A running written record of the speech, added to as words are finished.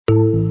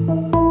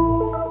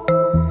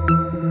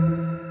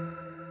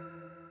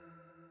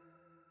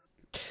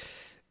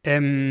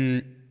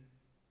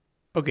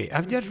Okay,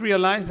 I've just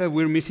realized that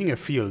we're missing a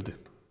field.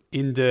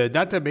 In the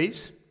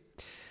database,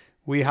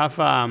 we have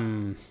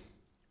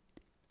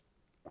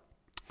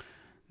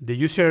the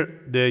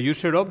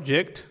user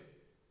object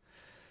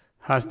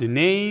has the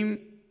name,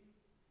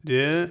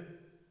 the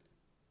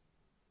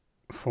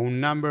phone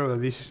number. Well,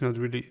 this is not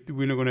really,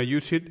 we're not going to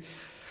use it.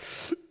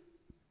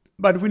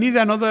 But we need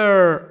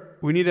another,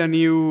 we need a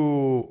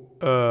new,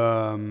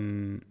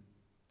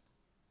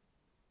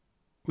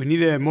 we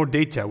need more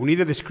data. We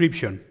need a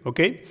description,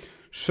 okay?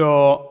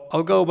 So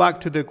I'll go back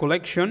to the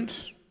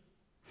collections.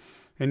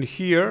 And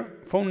here,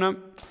 phone number,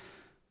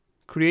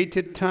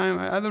 created time.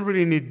 I don't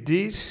really need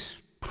this.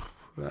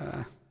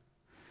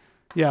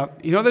 Yeah,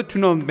 in order to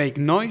not make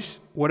noise,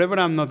 whatever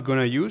I'm not going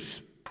to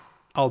use,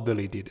 I'll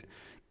delete it.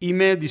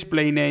 Email,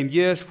 display name,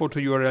 yes. Photo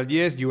URL,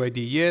 yes.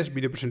 UID, yes.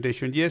 Video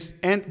presentation, yes.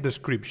 And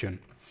description.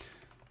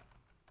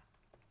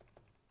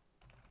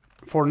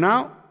 For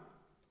now,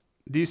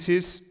 this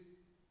is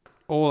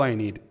all I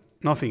need.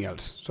 Nothing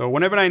else. So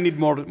whenever I need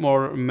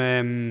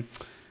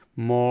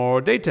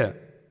more data,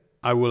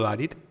 I will add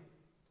it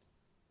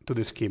to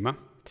the schema.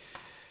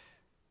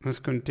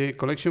 Must contain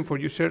collection for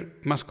user,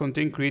 must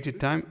contain created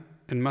time,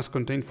 and must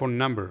contain phone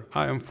number.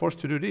 I am forced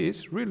to do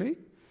this, really?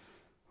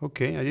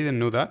 Okay, I didn't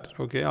know that.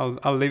 Okay, I'll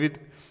leave it.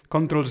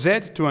 Control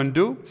Z to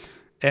undo,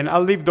 and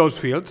I'll leave those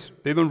fields.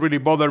 They don't really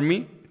bother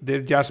me.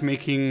 They're just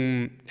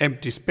making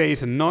empty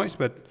space and noise,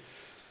 but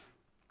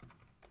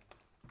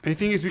I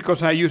think it's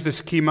because I used the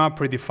schema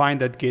predefined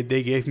that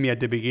they gave me at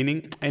the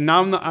beginning, and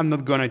now I'm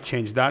not gonna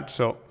change that,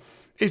 so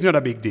it's not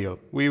a big deal.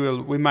 We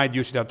might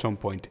use it at some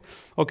point.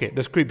 Okay,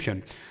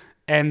 description.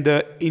 And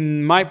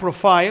in my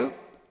profile,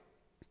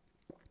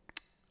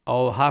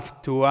 I'll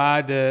have to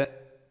add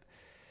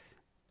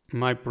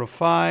my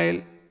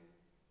profile.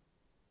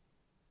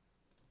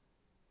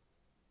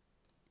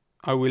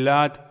 I will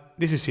add,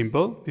 this is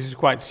simple. This is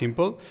quite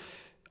simple.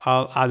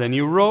 I'll add a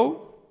new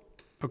row.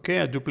 Okay,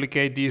 I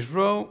duplicate this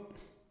row.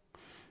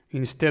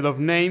 Instead of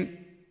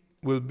name,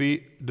 will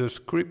be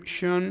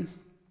description.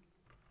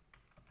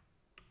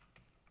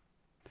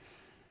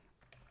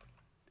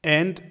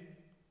 And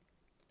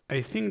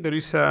I think there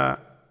is a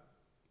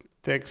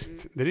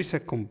text, there is a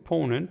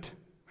component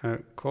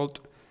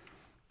called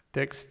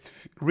text,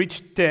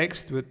 rich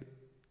text with,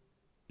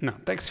 no,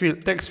 text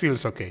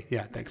field's okay.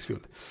 Yeah, text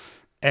field.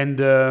 And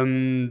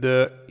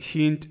the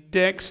hint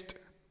text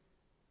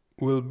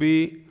will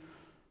be,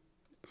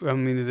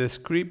 the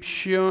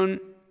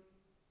description.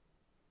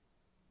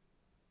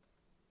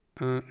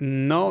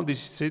 No,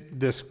 this is it,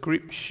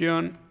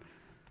 description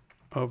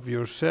of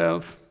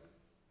yourself.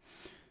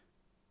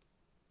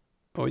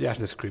 Oh, yes,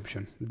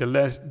 description. The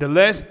less,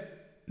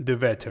 the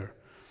better.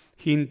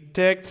 Hint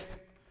text.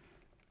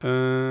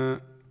 I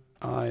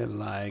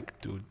like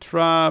to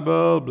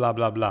travel, blah,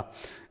 blah, blah.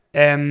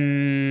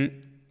 And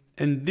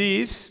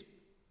this,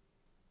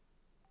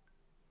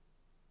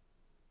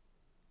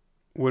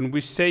 when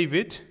we save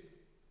it,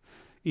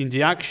 in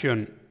the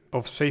action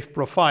of save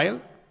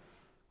profile,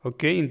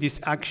 okay, in this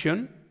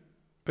action,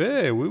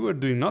 hey, we were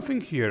doing nothing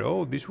here.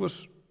 Oh, this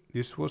was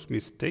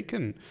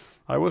mistaken.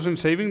 I wasn't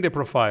saving the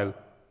profile.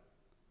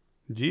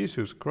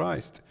 Jesus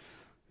Christ.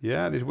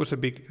 Yeah, this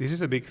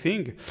is a big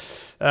thing.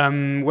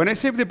 When I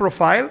save the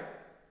profile,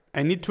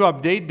 I need to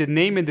update the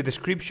name and the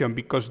description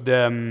because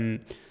the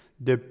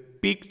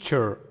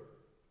picture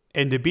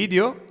and the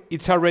video,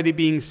 it's already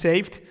being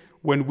saved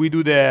when we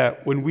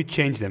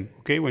change them.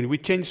 Okay, when we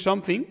change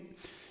something,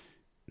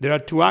 there are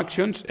two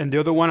actions and the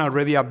other one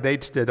already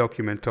updates the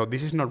document. So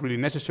this is not really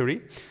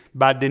necessary,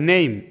 but the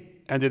name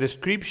and the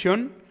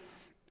description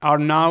are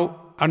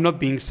not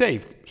being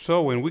saved.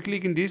 So when we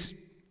click in this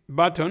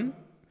button,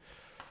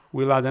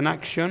 we'll add an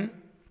action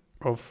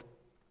of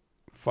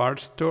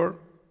Firestore,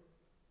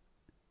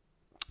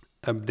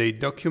 update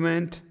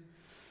document.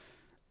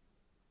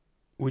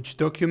 Which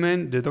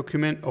document? The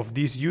document of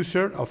this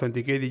user,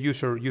 authenticated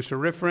user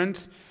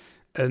reference,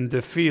 and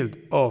the field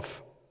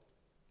of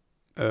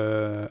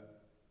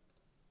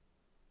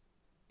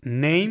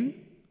name,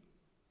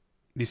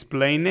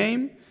 display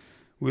name,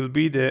 will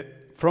be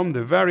from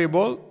the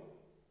variable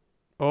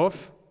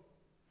of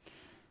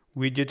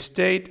widget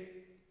state,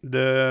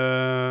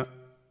 the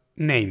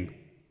name.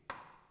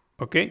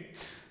 Okay?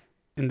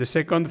 In the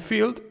second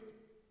field,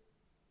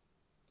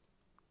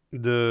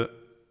 the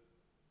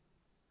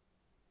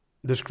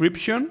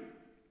description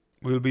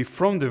will be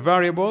from the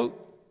variable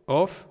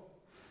of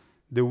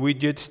the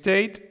widget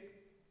state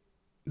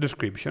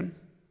description.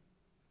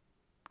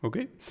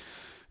 Okay?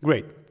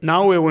 Great.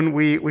 Now when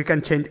we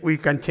can change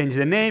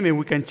the name and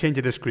we can change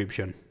the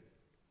description.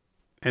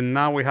 And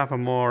now we have a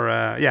more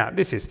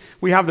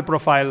we have the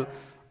profile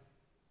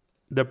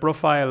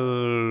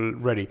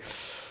ready.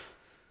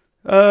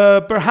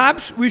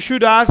 Perhaps we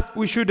should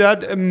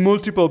add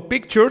multiple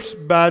pictures,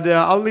 but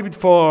I'll leave it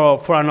for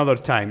another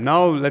time.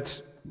 Now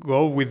let's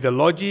go with the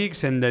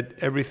logics and that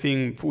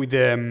everything with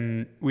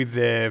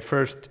the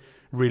first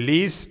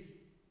release,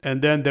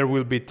 and then there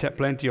will be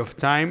plenty of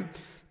time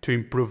to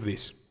improve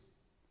this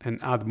and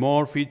add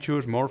more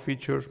features, more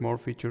features, more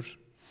features.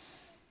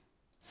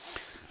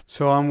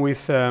 So I'm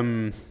with,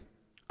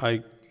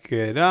 I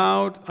get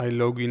out, I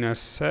log in as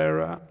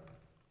Sarah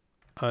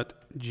at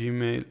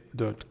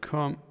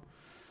gmail.com.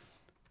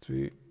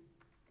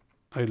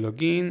 I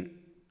log in.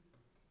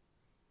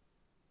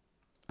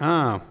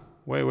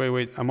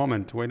 Wait a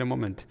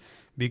moment.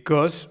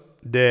 Because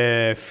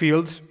the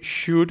fields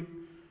should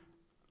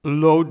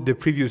load the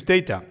previous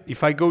data.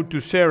 If I go to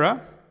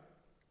Sarah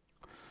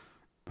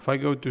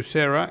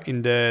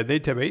in the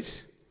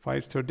database,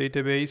 5-star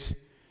database,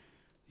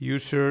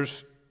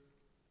 users,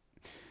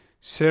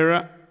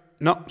 Sarah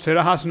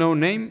has no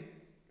name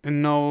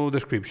and no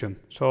description.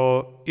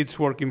 So it's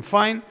working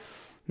fine.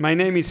 My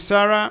name is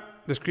Sarah,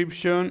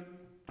 description,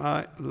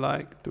 I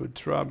like to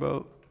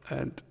travel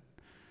and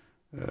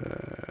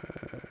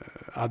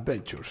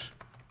adventures.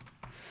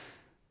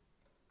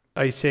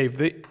 I save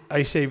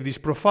this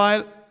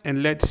profile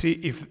and let's see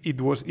if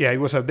it was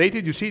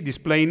updated. You see,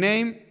 display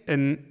name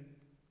and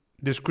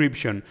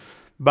description.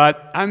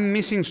 But I'm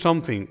missing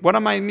something. What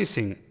am I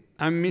missing?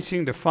 I'm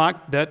missing the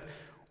fact that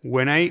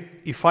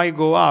if I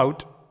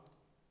log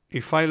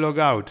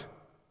out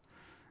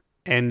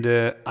and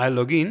I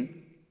log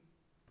in,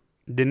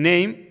 the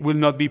name will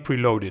not be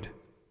preloaded.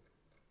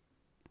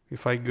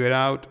 If I get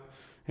out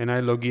and I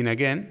log in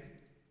again,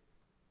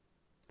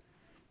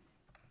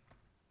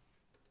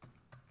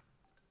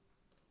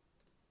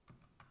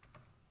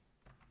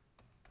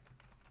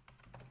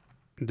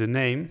 the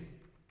name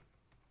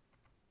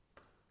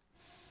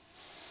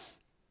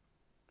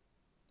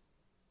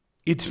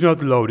it's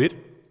not loaded,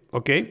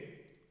 okay?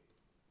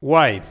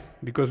 Why?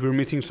 Because we're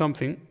missing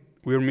something.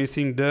 We're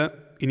missing the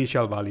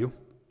initial value.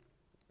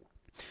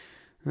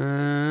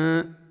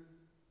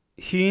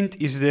 Hint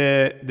is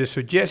the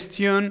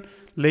suggestion,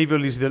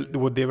 label is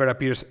whatever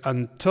appears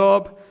on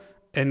top,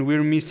 and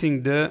we're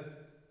missing the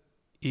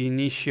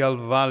initial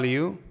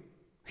value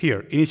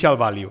here, initial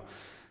value.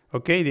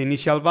 Okay, the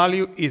initial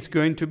value is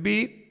going to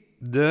be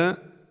the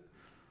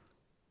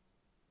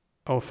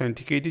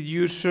authenticated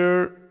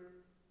user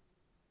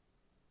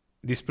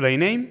display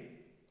name,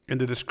 and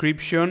the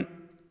description,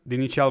 the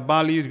initial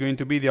value is going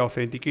to be the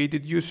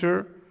authenticated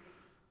user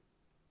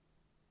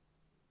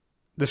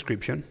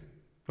description.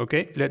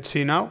 Okay, let's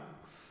see now.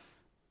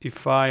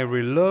 If I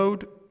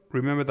reload,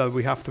 remember that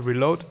we have to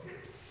reload.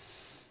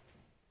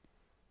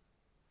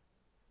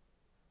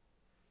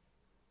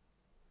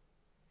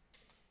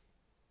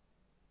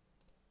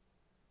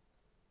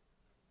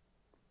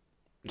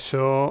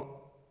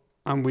 So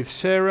I'm with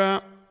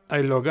Sarah,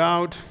 I log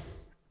out,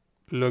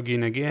 log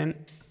in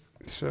again,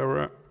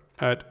 Sarah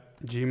at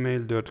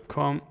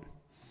gmail.com,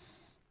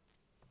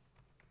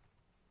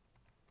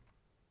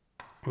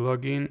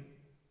 log in.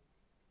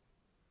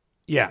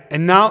 Yeah,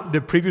 and now the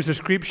previous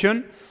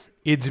description,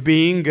 it's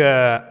being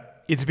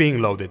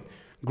loaded.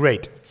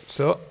 Great.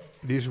 So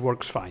this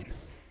works fine.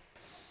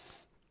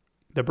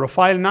 The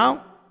profile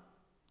now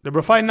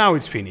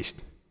is finished.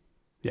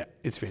 Yeah,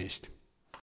 it's finished.